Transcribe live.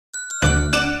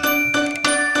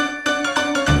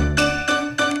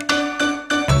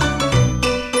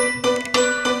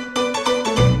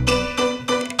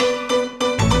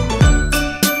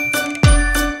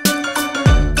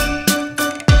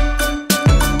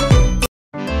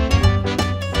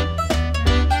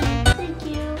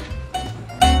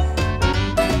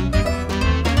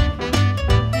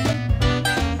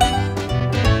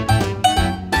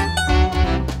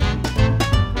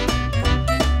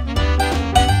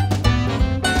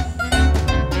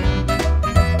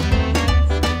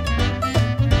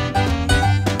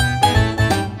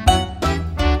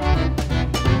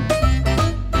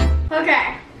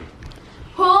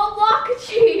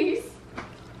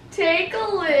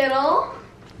little.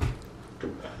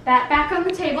 That back on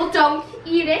the table. Don't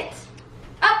eat it.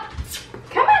 Up.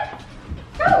 Come on.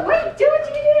 No, wait. Do what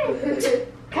you're doing.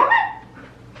 Come on.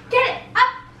 Get it.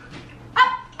 Up.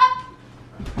 Up. Up.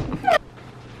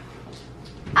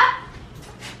 Up.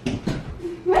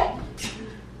 Wait.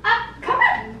 Up. Come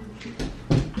on.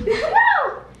 No.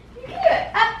 You can do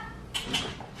it. Up.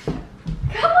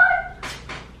 Come on.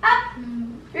 Up.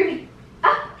 Ruby.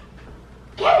 Up.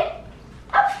 Get it.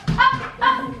 Up. Up.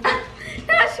 Up.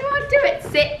 No, she won't do it.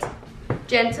 Sit.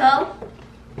 Gentle.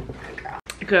 Good girl.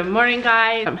 Good morning,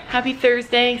 guys. Happy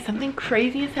Thursday. Something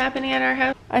crazy is happening at our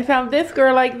house. I found this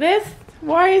girl like this.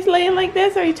 Why are you laying like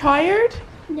this? Are you tired?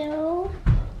 No,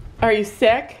 Are you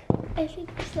sick? I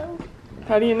think so.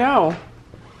 How do you know?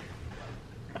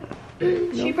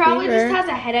 She probably just has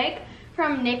a headache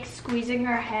from Nick squeezing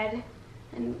her head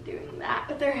and doing that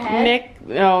with her head.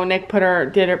 Nick put her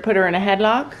in a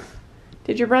headlock?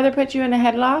 Did your brother put you in a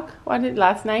headlock?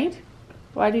 Last night?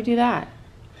 Why did you do that?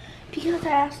 Because I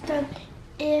asked him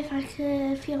if I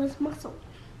could feel his muscle.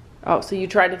 Oh, so you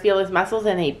tried to feel his muscles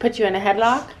and he put you in a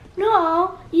headlock?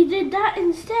 No, you did that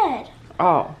instead.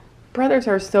 Oh, brothers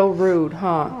are so rude,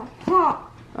 huh?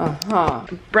 Uh-huh.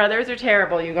 Brothers are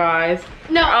terrible, you guys.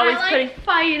 No, always I like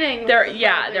fighting.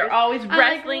 They're always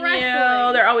wrestling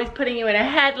you. They're always putting you in a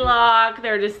headlock.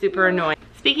 They're just super annoying.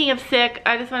 Speaking of sick,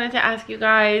 I just wanted to ask you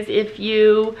guys if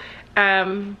you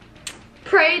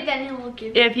pray, then he will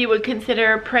give you. If you would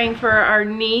consider praying for our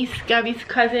niece, Gabby's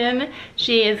cousin.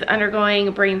 She is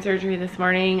undergoing brain surgery this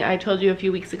morning. I told you a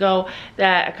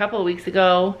couple of weeks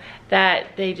ago,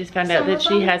 that they just found out that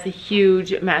she has a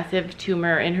huge, massive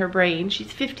tumor in her brain.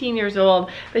 She's 15 years old,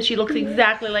 but she looks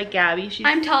exactly like Gabby.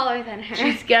 I'm taller than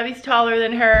her. Gabby's taller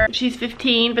than her. She's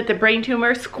 15, but the brain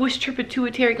tumor squished her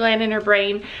pituitary gland in her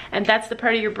brain, and that's the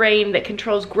part of your brain that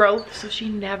controls growth, so she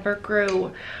never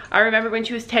grew. I remember when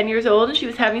she was 10 years old and she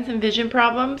was having some vision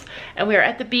problems, and we were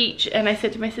at the beach, and I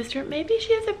said to my sister, maybe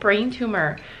she has a brain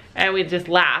tumor. And we just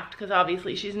laughed because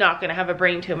obviously she's not going to have a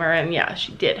brain tumor, and yeah,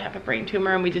 she did have a brain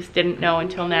tumor, and we just didn't know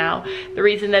until now. The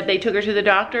reason that they took her to the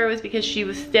doctor was because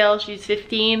she's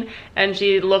 15 and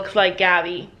she looks like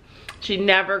Gabby. She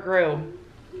never grew.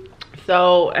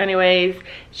 So anyways,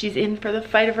 she's in for the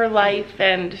fight of her life,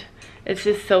 and it's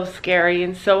just so scary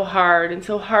and so hard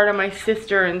on my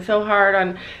sister, and so hard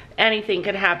on anything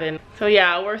could happen. So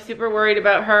yeah, we're super worried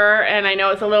about her, and I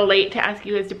know it's a little late to ask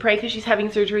you guys to pray because she's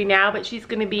having surgery now, but she's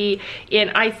going to be in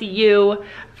ICU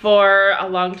for a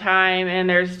long time, and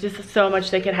there's just so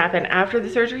much that could happen after the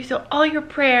surgery, so all your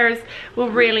prayers will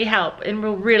really help and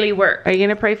will really work. Are you going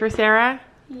to pray for Sarah?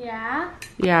 Yeah.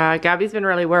 Yeah, Gabby's been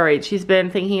really worried. She's been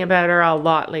thinking about her a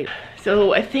lot lately.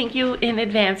 So I thank you in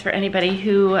advance for anybody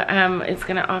who is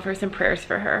going to offer some prayers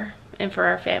for her and for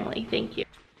our family. Thank you.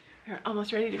 We're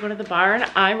almost ready to go to the barn.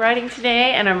 I'm riding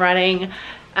today, and I'm riding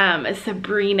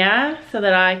Sabrina so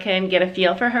that I can get a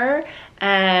feel for her,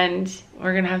 and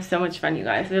we're gonna have so much fun, you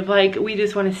guys. We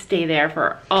just want to stay there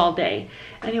for all day.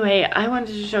 Anyway, I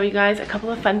wanted to show you guys a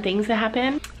couple of fun things that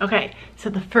happened. Okay, so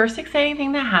the first exciting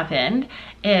thing that happened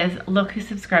is look who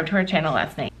subscribed to our channel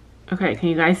last night. Okay, can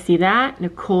you guys see that?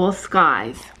 Nicole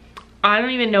Skies. I don't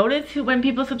even notice when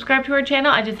people subscribe to our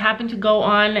channel. I just happened to go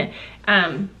on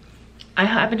I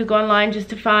happened to go online just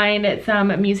to find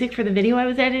some music for the video I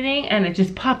was editing, and it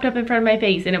just popped up in front of my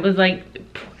face, and it was like,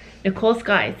 Nicole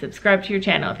Sky, subscribe to your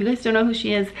channel. If you guys don't know who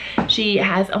she is, she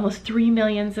has almost 3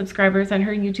 million subscribers on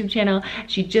her YouTube channel.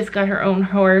 She just got her own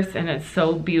horse, and it's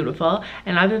so beautiful.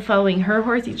 And I've been following her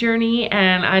horsey journey,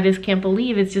 and I just can't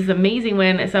believe, it's just amazing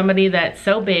when somebody that's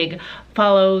so big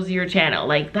follows your channel.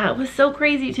 Like, that was so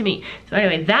crazy to me. So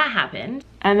anyway, that happened.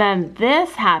 And then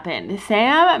this happened.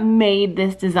 Sam made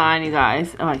this design, you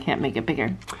guys. Oh, I can't make it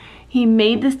bigger. He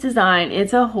made this design.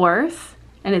 It's a horse,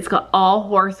 and it's got all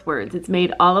horse words. It's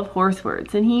made all of horse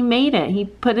words, and he made it. He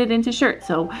put it into shirts.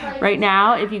 So right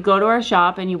now, if you go to our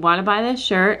shop and you want to buy this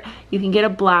shirt, you can get a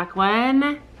black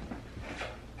one,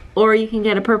 or you can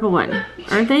get a purple one.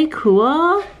 Aren't they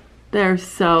cool? They're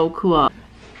so cool.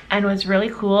 And what's really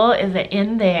cool is that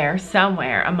in there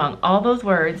somewhere among all those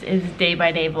words is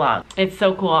DaybyDayVlogs. It's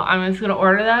so cool. I'm just gonna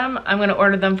order them. I'm gonna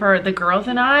order them for the girls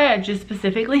and I, just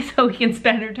specifically so we can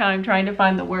spend our time trying to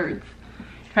find the words.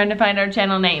 Trying to find our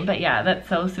channel name, but yeah, that's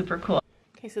so super cool.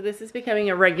 Okay, so this is becoming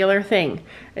a regular thing.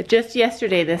 Just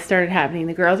yesterday this started happening.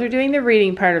 The girls are doing the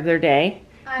reading part of their day.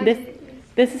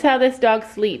 This is how this dog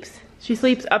sleeps. She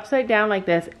sleeps upside down like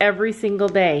this every single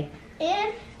day.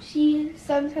 And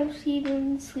sometimes she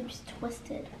even sleeps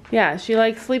twisted. Yeah, she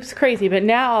like sleeps crazy, but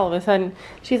now all of a sudden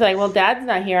she's like, well, Dad's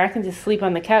not here, I can just sleep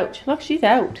on the couch. Look, she's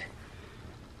out.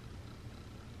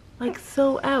 like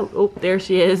so out. Oh, there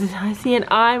she is. I see an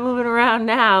eye moving around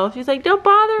now. She's like, don't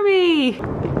bother me.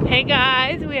 Hey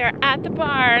guys, we are at the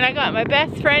barn. I got my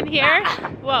best friend here.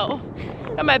 Whoa.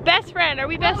 Got my best friend. Are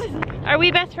we best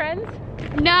friends?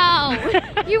 No.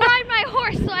 You ride my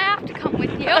horse, so I have to come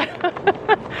with you.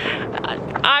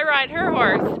 I ride her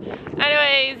horse.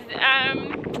 Anyways,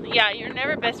 yeah, you're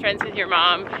never best friends with your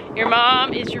mom. Your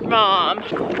mom is your mom.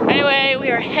 Anyway, we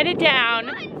are headed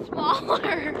down.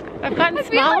 Smaller. I've gotten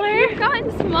smaller? Like you've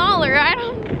gotten smaller. I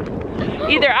don't.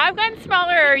 Either I've gotten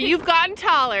smaller or you've gotten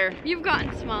taller. You've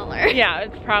gotten smaller. Yeah,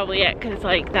 it's probably it, because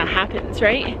like that happens,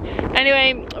 right?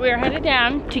 Anyway, we're headed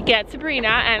down to get Sabrina,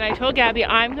 and I told Gabby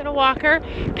I'm gonna walk her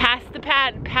past the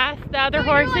other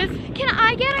horses. Like, can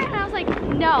I get her? And I was like,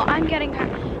 no, I'm getting her.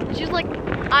 And she's like,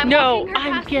 I'm walking her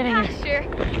past the pasture.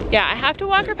 Yeah, I have to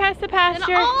walk her past the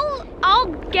pasture. And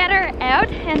I'll get her out,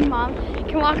 and Mom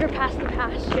can walk her past the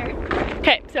pasture.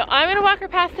 Okay, so I'm gonna walk her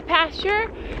past the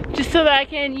pasture just so that I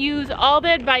can use all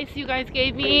the advice you guys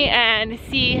gave me and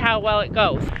see how well it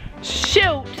goes.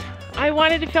 Shoot! I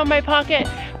wanted to fill my pocket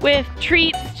with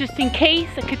treats just in case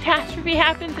a catastrophe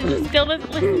happens and she still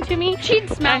doesn't listen to me. She'd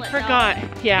smell it. I forgot.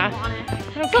 Yeah.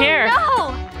 I don't care. No!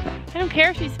 I don't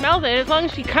care if she smells it as long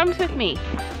as she comes with me.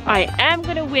 I am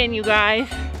gonna win, you guys.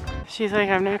 She's like,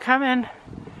 I'm not coming.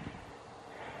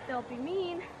 Don't be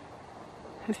mean.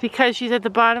 It's because she's at the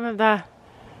bottom of the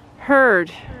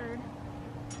herd.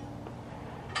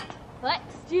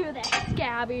 Let's do this,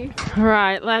 Gabby.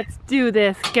 Right, let's do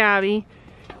this, Gabby.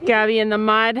 Gabby in the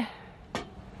mud.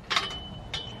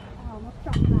 Almost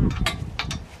dropped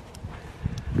that.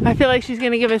 I feel like she's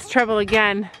gonna give us trouble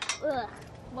again. Ugh.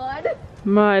 Mud?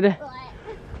 Mud. Ugh.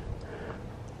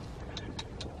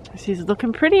 She's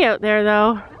looking pretty out there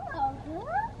though. Uh-huh.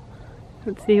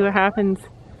 Let's see what happens.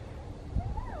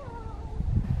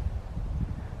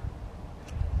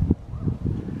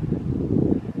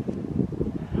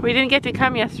 We didn't get to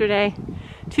come yesterday.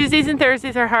 Tuesdays and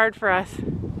Thursdays are hard for us.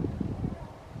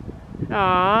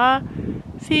 Aww.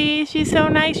 See, she's so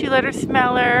nice. You let her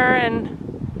smell her, and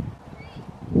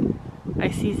I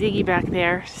see Ziggy back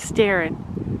there staring.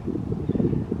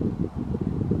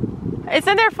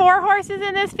 Isn't there 4 horses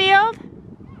in this field?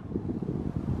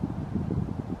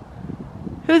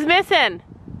 Who's missing?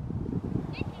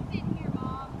 Nikki's in here,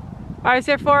 Mom. Oh, is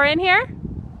there 4 in here?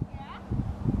 Yeah?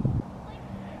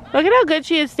 Look at how good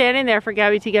she is standing there for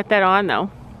Gabby to get that on though.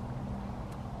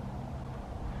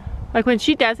 Like when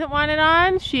she doesn't want it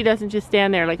on, she doesn't just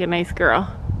stand there like a nice girl.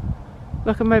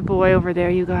 Look at my boy over there,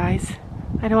 you guys.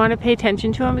 I don't want to pay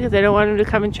attention to him because I don't want him to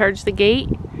come and charge the gate,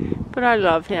 but I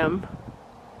love him.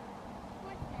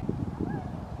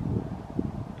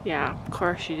 Yeah, of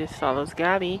course she just follows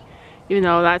Gabby. Even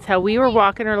though that's how we were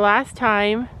walking her last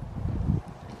time.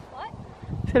 What?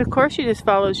 I said, of course she just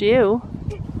follows you.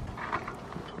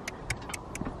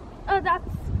 Oh, that's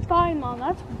fine, Mom.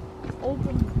 That's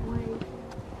open way.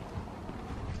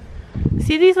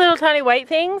 See these little tiny white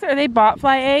things? Are they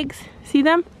botfly eggs? See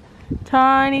them?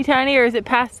 Tiny, tiny, or is it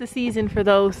past the season for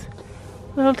those?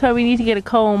 Little tiny, we need to get a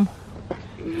comb.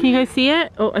 Can you guys see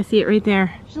it? Oh, I see it right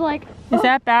there. She's like, is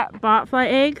that botfly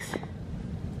eggs?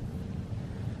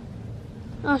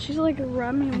 oh, she's like,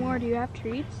 run me more. Do you have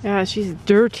treats? Yeah, she's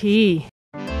dirty.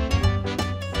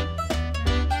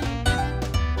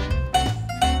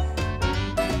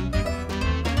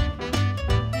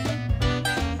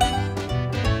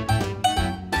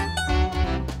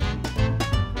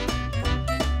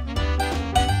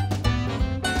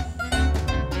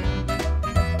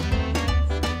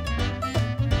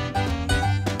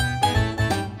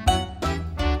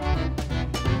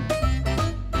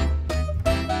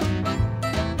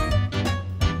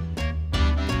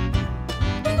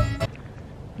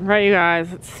 Right, you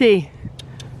guys, let's see.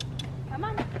 Come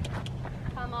on.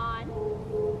 Come on.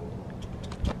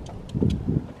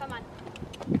 Come on.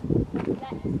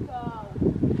 Let's go.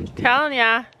 Telling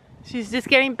ya, she's just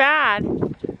getting bad.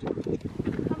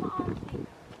 Come on.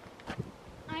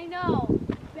 I know.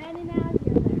 Ben and Abby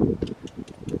are there.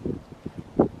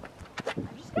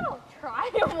 I'm just gonna try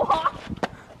to walk.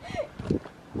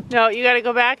 No, you gotta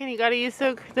go back and you gotta use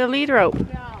the lead rope.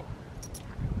 No.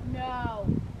 No.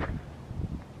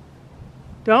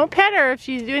 Don't pet her if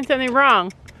she's doing something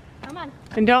wrong. Come on.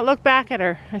 And don't look back at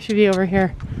her. I should be over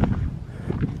here.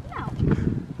 No.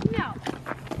 No.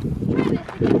 Try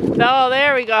this again. Oh,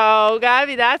 there we go.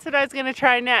 Gabby, that's what I was gonna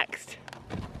try next.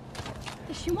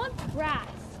 She wants grass.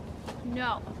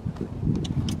 No.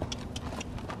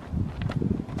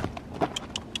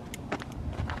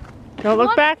 Don't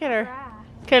look back at her. Grass.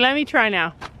 Okay, let me try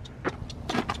now.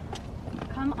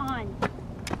 Come on.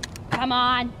 Come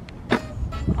on.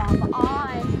 Come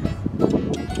on.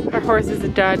 Her horse is a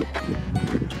dud.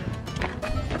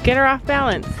 Get her off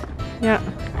balance. Yeah.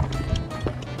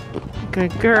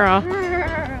 Good girl.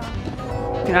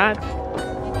 Yeah.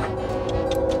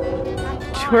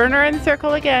 Turn her in the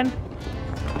circle again.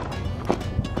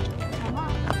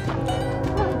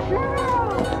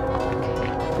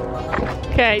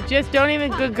 Okay, just don't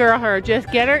even good girl her.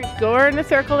 Just get her, go her in the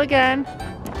circle again.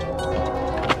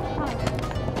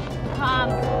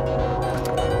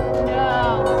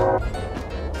 No.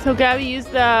 So Gabby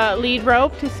used the lead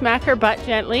rope to smack her butt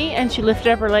gently, and she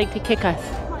lifted up her leg to kick us.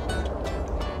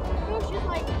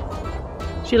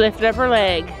 She lifted up her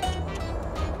leg.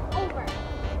 Over.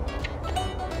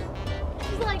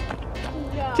 She's like,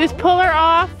 no. Just pull her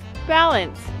off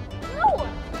balance. No.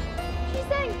 She's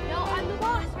saying, no, I'm the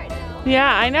boss right now.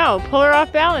 Yeah, I know. Pull her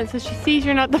off balance so she sees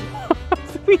you're not the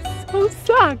boss. We so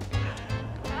suck.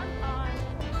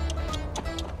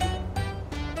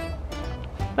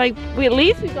 Like, at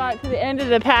least we got to the end of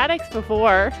the paddocks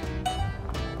before.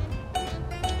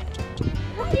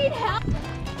 I need help.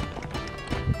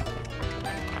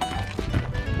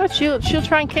 Oh, she'll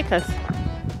try and kick us.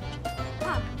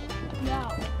 No.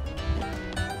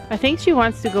 I think she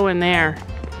wants to go in there,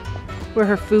 where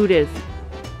her food is.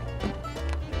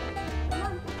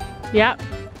 Yep.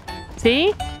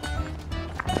 See?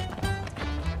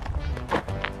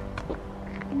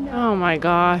 No. Oh my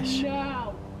gosh.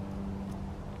 No.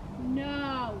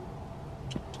 No.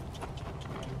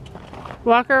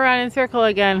 Walk her around in a circle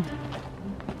again.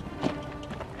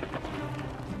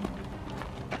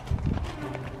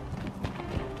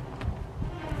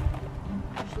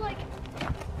 She's like,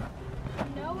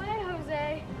 no way,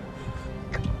 Jose.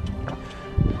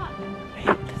 I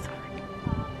hate this horse.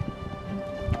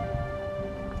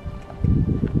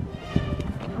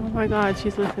 Oh my god,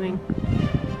 she's listening.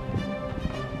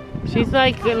 She's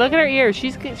like, look at her ears.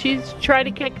 She's tried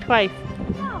to kick twice.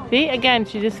 No. See, again,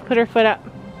 she just put her foot up.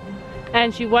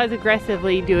 And she was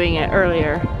aggressively doing it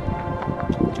earlier.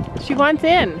 She wants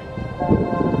in.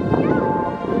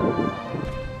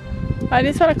 I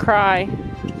just want to cry.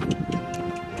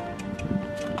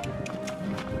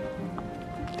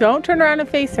 Don't turn around and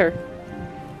face her.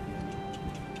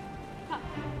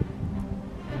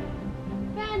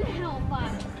 Ben, help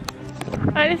us.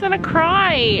 I just want to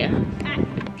cry.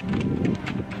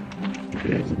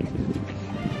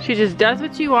 She just does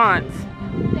what she wants.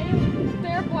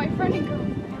 Their boyfriend and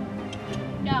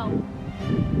girlfriend. No.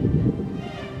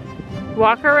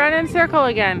 Walk her around in a circle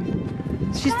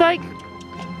again. She's like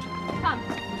Come.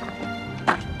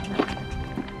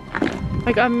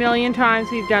 a million times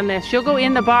we've done this. She'll go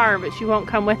in the barn, but she won't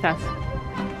come with us.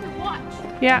 Watch.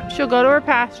 Yeah, she'll go to her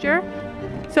pasture.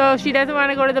 So she doesn't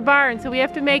want to go to the barn. So we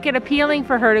have to make it appealing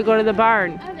for her to go to the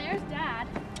barn. Oh, there's Dad.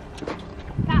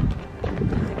 Come.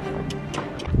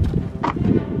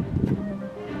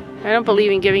 I don't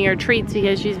believe in giving her treats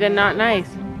because she's been not nice.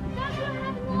 That's what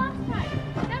happened the last time.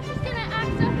 Now she's gonna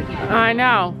act up again. I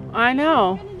know. I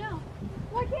know. I'm gonna know.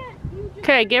 Why can't you just...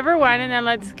 Okay, give her one and then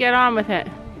let's get on with it.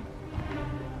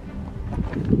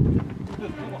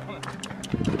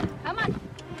 Come on.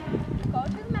 Go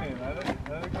to the Hey, mountain.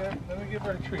 let me give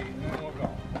her a treat and then we'll go.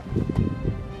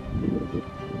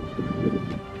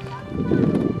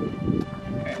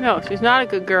 No, she's not a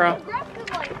good girl. Grab the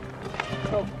light.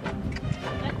 Go.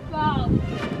 Let's go.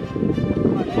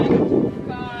 Let's go.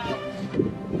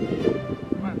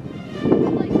 Come on.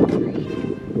 Like treat.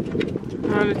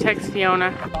 I'm gonna text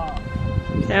Fiona.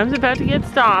 Sam's about to get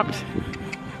stopped.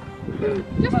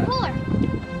 Just pull her.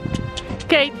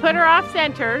 Okay, put her off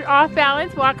center, off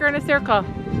balance, walk her in a circle.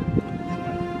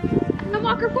 And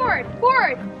walk her forward.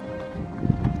 Forward.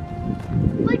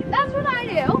 Like, that's what I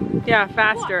do. Yeah,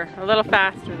 faster. A little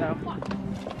faster though. Walk.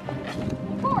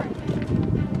 Forward.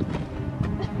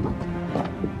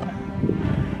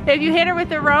 If you hit her with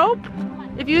the rope,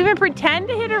 if you even pretend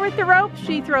to hit her with the rope,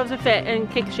 she throws a fit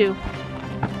and kicks you.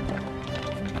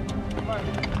 Come on.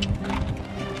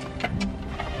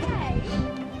 Hey.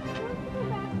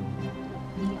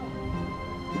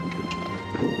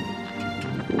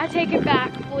 I take it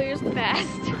back. Blue's the best.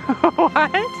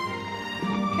 What?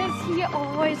 Because he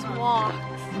always walks.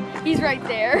 He's right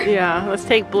there. Yeah, let's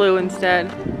take Blue instead.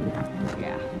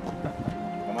 Yeah.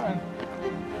 Come on.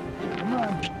 Come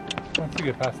on. Once you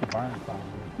get past the barn, it's fine.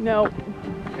 No.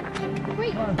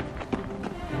 Wait. Come on.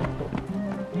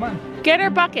 Come on. Get her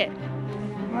bucket.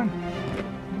 Come on.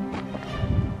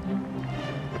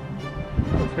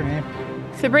 What's her name?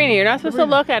 Sabrina, you're not supposed to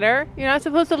look at her. You're not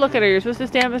supposed to look at her. You're supposed to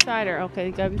stand beside her.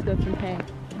 Okay, Gabby's got some pain.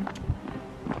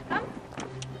 Come.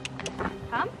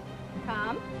 Come.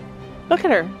 Come. Look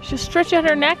at her. She'll stretch out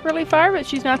her neck really far, but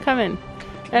she's not coming.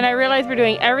 And I realize we're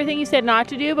doing everything you said not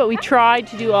to do, but we tried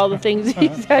to do all the things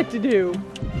you said to do.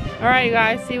 All right, you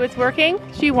guys, see what's working?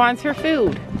 She wants her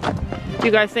food. Do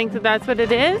you guys think that that's what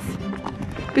it is?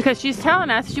 Because she's telling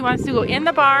us she wants to go in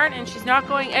the barn and she's not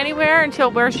going anywhere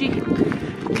until where she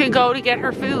can go to get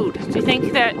her food. Do you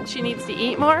think that she needs to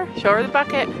eat more? Show her the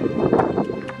bucket.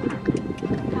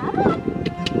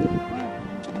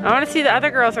 I want to see the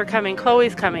other girls are coming.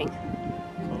 Chloe's coming.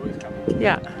 Chloe's coming.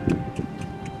 Yeah.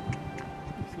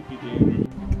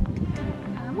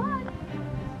 Come on.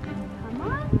 Come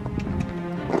on.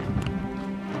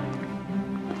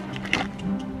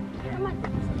 Come on.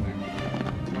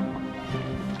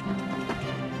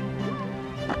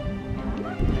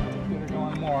 Get her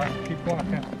going more. Keep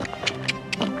walking.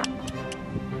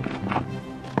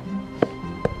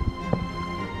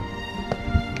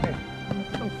 Hey,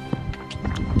 let's go.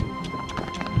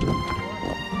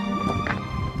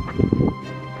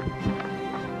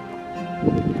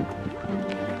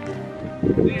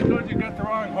 See, I told you got the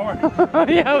wrong horse.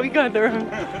 Yeah, we got the wrong.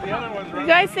 The other one's You right.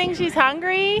 guys think she's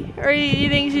hungry? Or you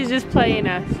think she's just playing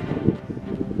us?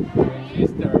 She's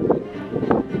starving.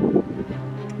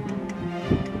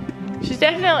 She's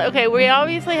definitely, okay, we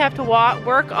obviously have to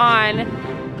work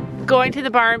on going to the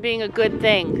barn being a good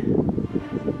thing.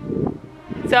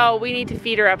 So we need to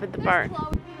feed her up at the barn.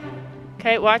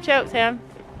 Okay, watch out, Sam.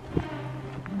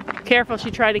 Careful,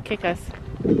 she tried to kick us.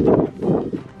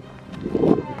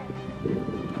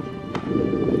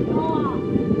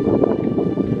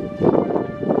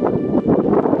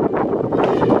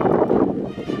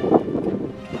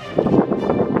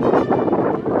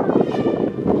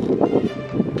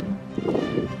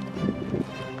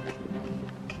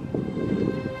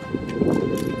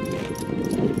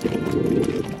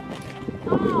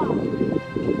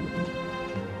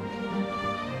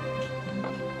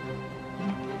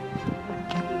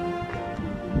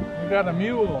 You got a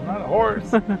mule, not a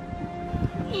horse.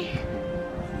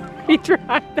 He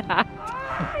tried that.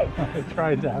 I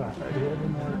tried that already. It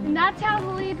didn't work. And that's how the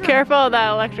lead runs. Careful of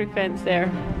that electric fence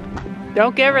there.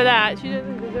 Don't give her that. She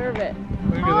doesn't deserve it.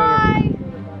 Look at Hi.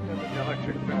 that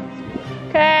electric fence.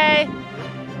 Okay.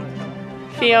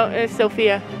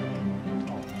 Sophia.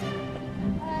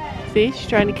 See, she's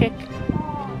trying to kick.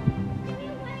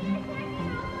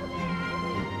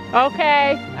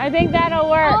 Okay, I think that'll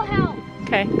work. I'll help.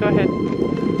 Okay, go ahead. Go on.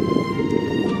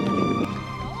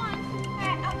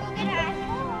 Alright, I'll go get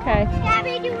her. Okay.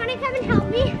 Gabby, do you want to come and help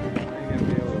me?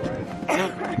 You're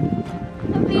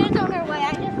gonna be able to ride it. Sophia's on her way. I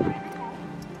just ran ahead.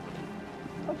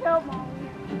 Watch out, Molly.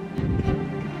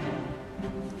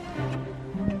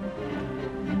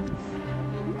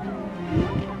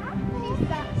 She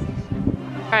sucks.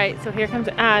 All right, so here comes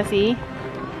Ozzy.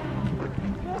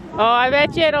 Oh, I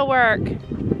bet you it'll work.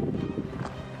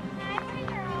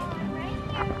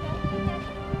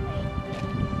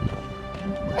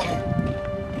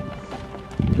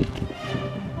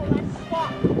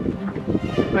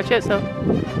 Watch it, so. My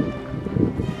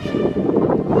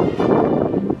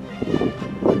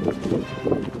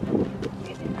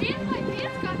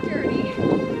pants got dirty.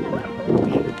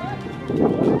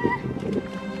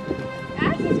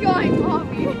 Ashley's going,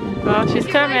 Mommy. Oh, she's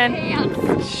coming.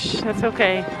 Pants. Shh, that's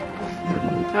okay.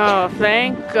 Oh,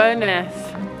 thank goodness.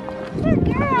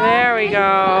 There we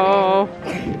go.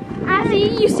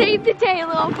 Azzy, you saved the day,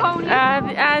 little pony.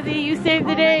 Ozzy, you saved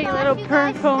the day, little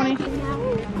purr pony.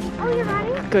 Oh, you're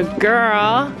ready? Good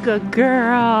girl. Good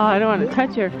girl. I don't want to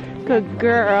touch her. Good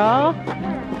girl.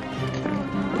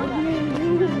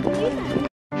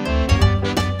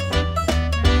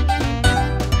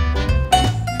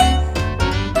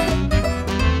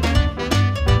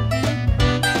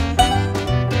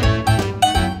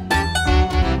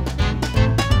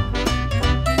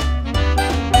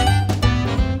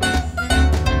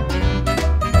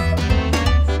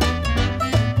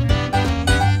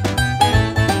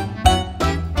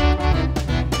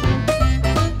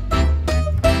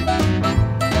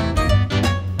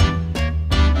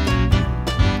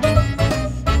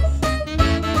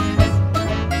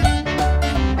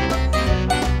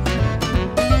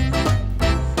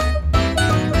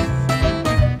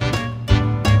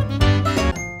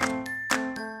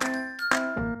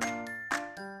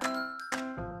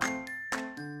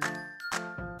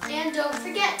 And don't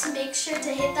forget to make sure to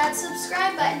hit that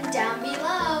subscribe button down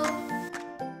below.